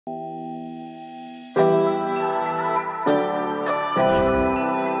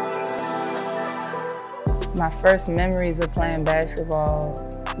My first memories of playing basketball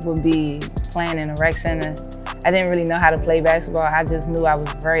would be playing in a rec center. I didn't really know how to play basketball. I just knew I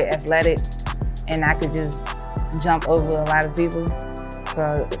was very athletic and I could just jump over a lot of people.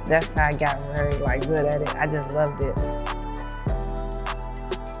 So that's how I got very good at it. I just loved it.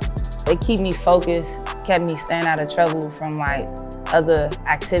 They keep me focused, kept me staying out of trouble from other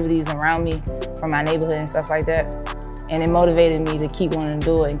activities around me, from my neighborhood and stuff like that. And it motivated me to keep wanting to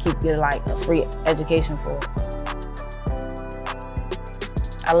do it and keep getting a free education for it.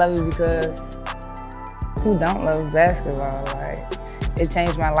 I love it because who don't love basketball? It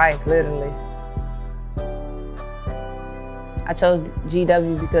changed my life, literally. I chose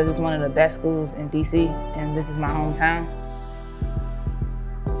GW because it's one of the best schools in DC, and this is my hometown.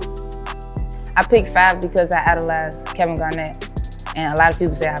 I picked 5 because I idolized Kevin Garnett, and a lot of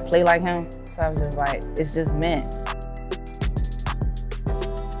people say I play like him, so I was just it's just meant.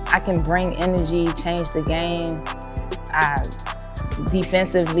 I can bring energy, change the game,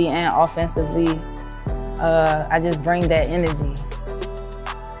 defensively and offensively. I just bring that energy.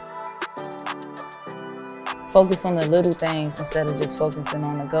 Focus on the little things instead of just focusing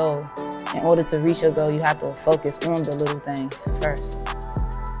on the goal. In order to reach your goal, you have to focus on the little things first.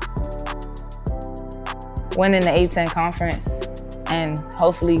 Winning the A-10 conference and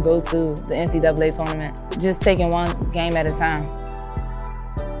hopefully go to the NCAA tournament. Just taking one game at a time.